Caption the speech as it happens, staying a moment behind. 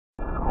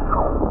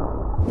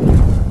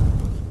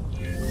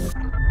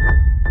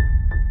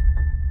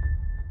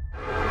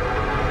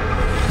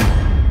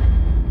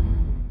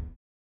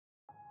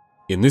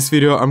In this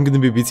video I'm gonna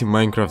be beating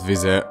Minecraft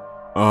with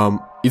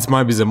it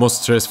might be the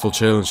most stressful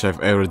challenge I've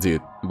ever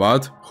did.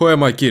 But who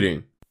am I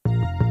kidding?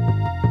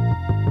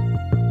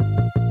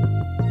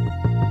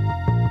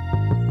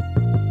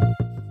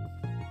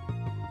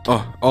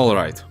 Oh,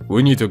 alright,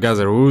 we need to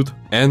gather wood,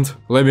 and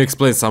let me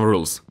explain some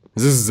rules.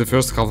 This is the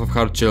first half of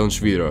hard challenge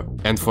video,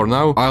 and for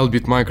now I'll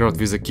beat Minecraft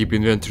with a keep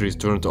inventory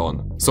turned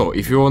on. So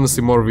if you wanna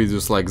see more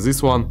videos like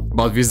this one,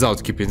 but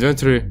without keep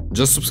inventory,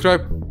 just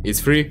subscribe,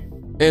 it's free,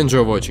 and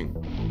enjoy watching.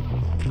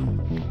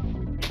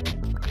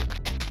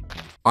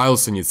 I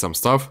also need some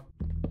stuff.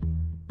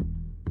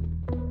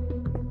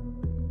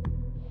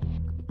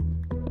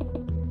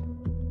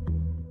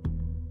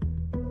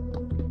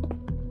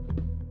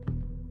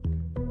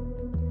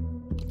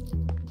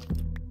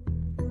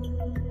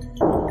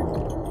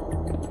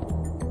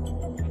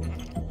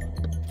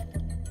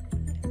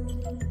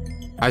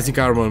 I think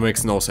armor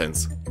makes no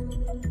sense.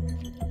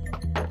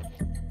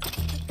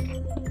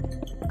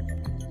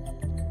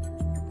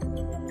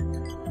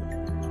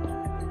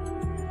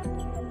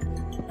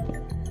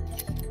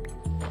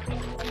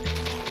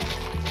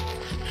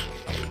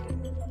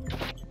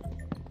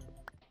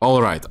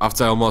 Alright,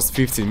 after almost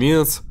 15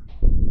 minutes,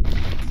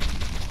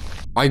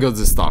 I got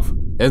the stuff.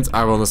 And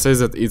I wanna say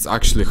that it's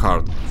actually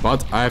hard,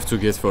 but I have to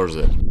get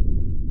further.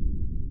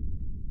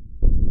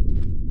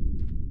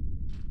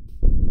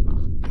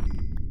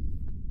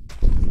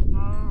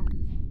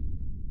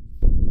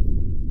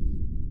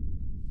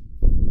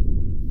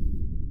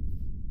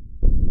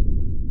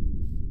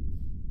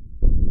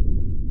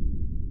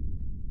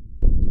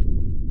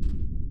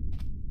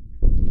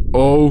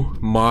 Oh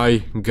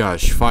my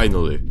gosh,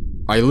 finally.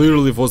 I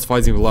literally was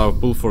fighting lava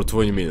pool for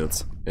 20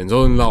 minutes, and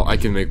only now I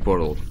can make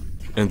portal.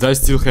 And I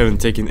still haven't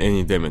taken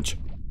any damage.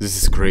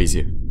 This is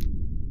crazy.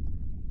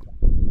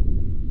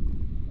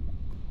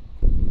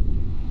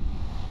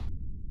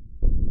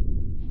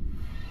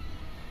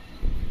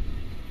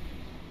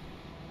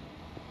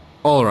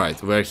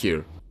 Alright, we're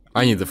here.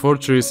 I need the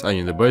fortress, I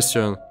need the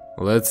bastion.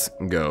 Let's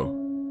go.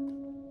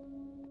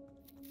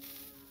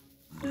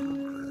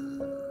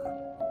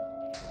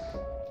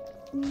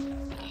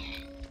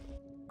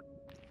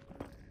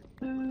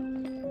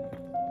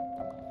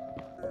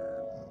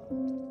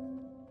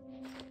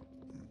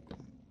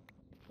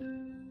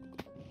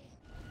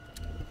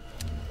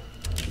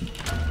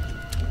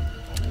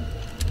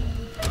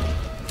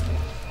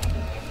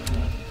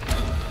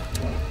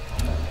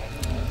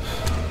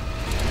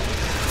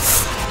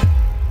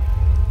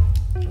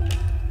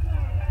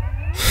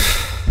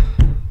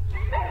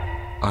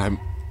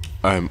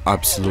 I'm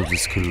absolutely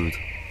screwed.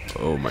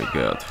 Oh my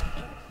god.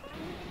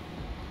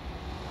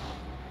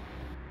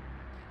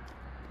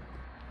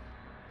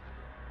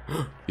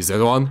 Is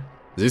that one?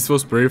 This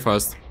was pretty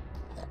fast.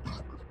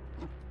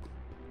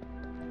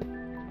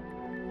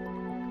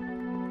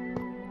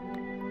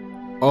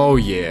 Oh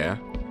yeah.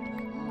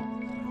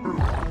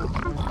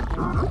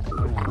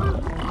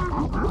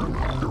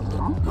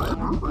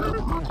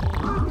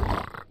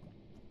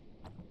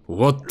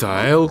 What the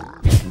hell?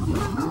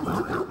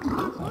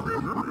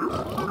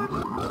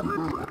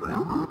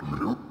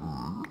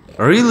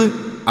 Really?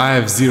 I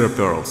have 0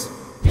 pearls.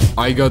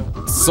 I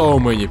got so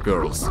many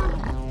pearls.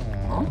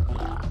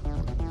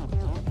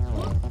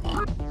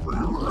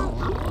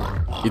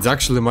 It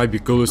actually might be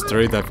coolest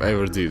trade I've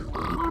ever did.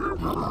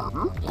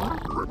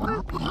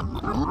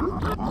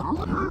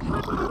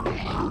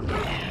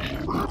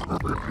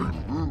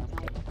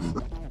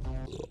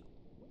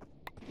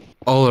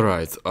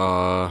 Alright,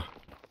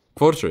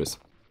 fortress.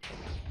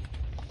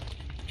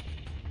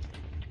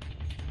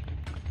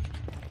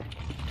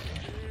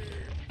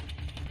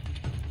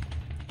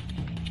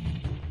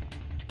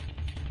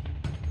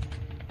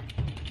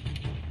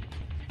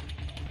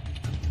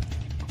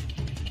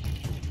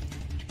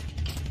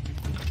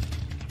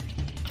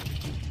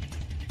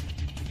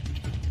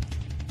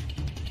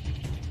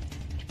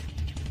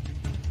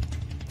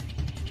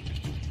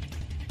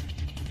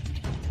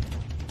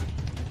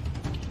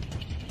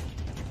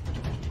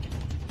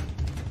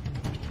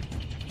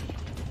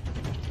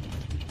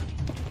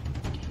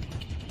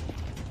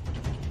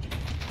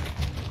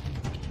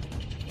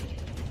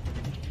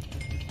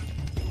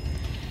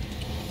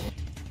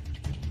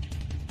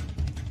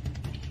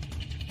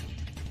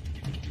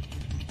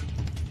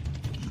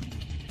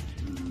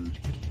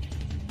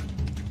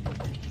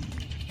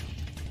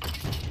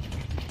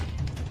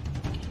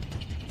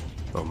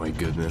 Oh my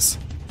goodness.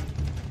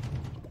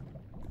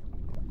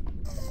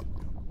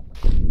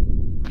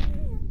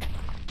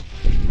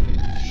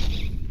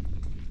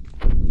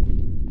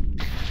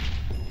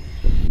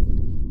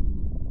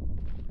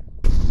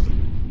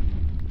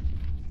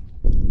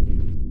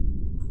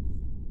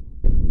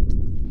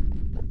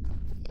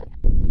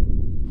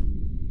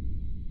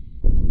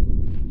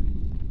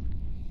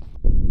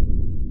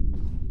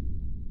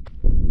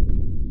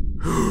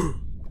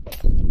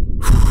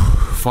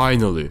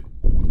 Finally.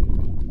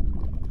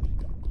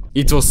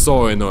 It was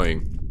so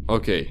annoying.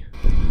 Okay.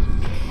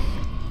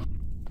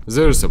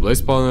 There's a blaze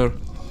spawner.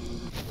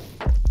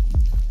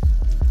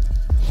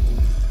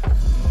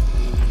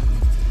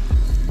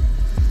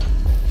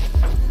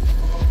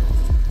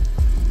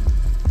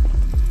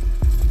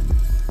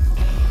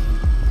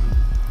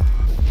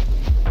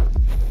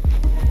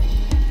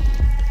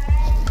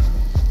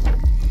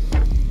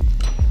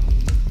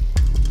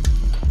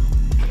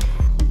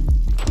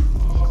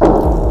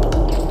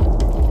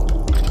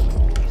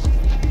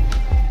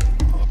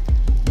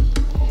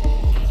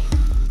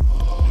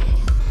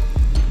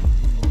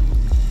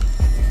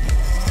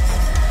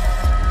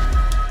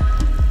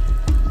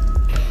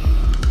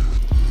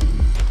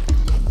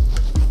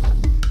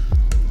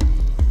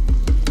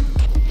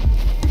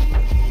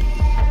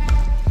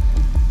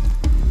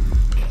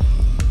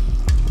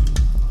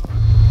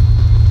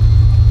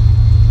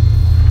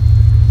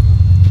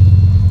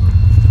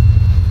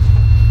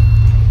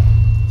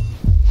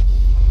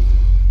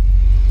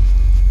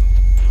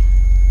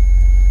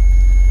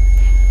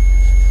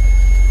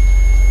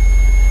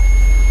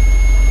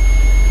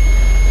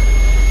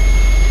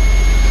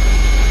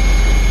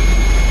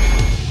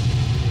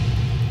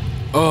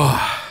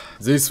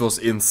 This was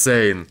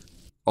insane.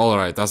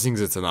 Alright, I think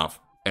that's enough.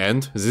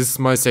 And this is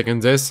my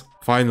second death.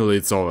 Finally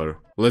it's over.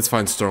 Let's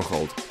find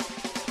Stronghold.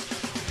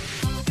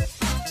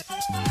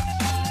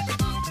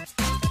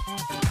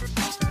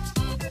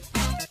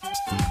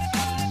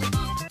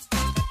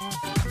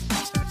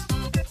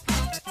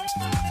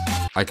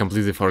 I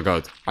completely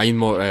forgot. I need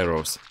more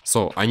arrows,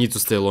 so I need to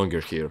stay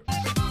longer here.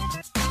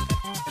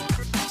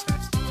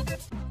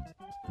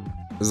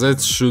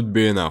 That should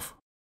be enough.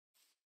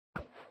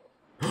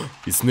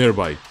 It's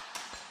nearby.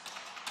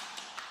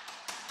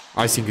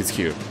 I think it's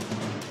here.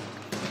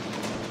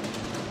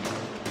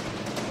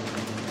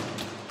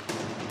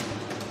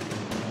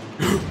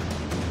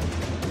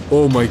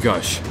 Oh my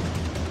gosh.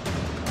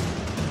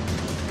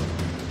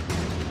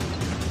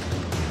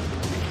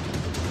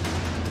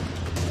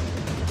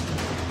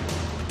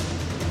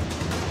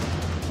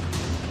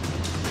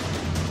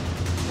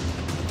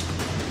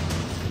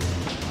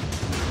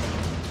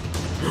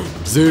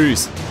 There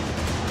is.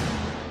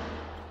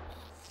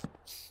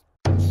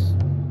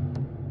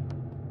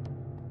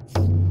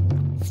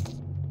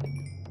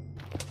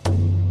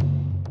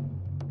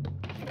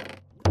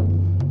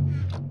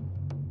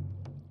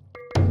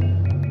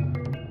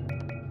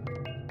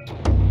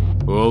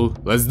 Well,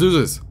 let's do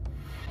this.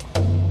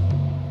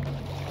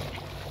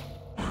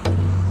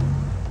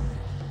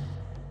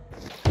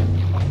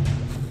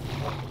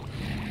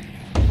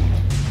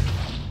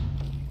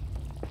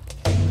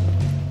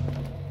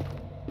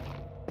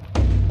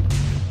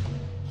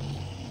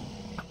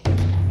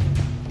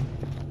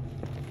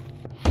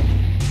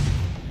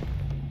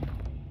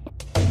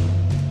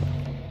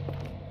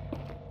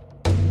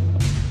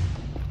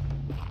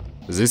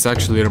 This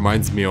actually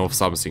reminds me of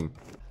something.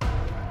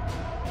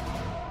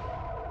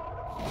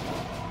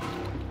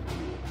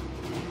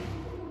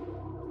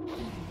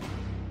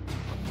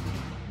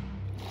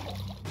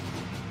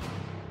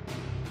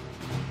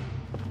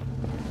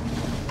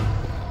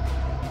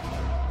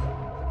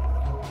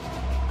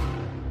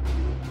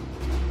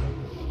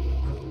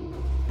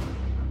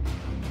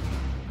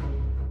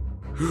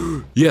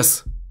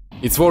 Yes,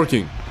 it's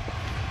working.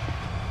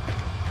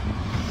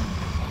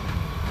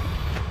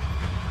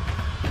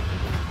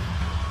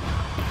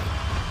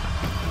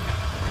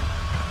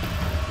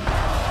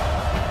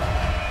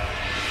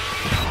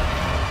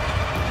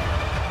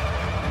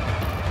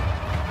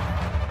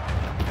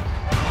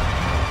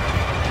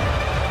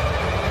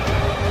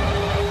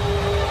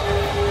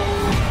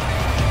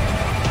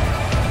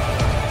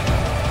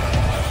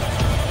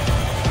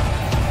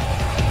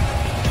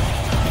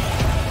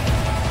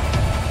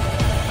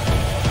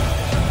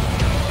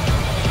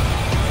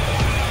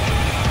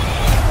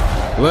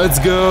 Let's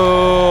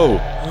go!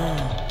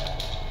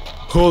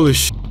 Holy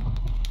sh...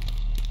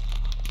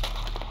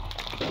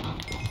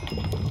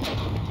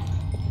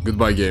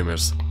 Goodbye,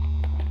 gamers.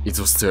 It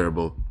was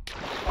terrible.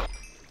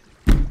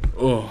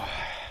 Oh.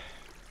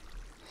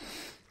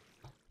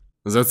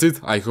 That's it.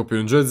 I hope you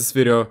enjoyed this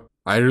video.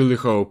 I really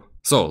hope.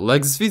 So,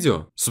 like this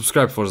video,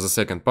 subscribe for the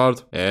second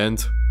part,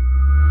 and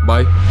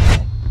bye.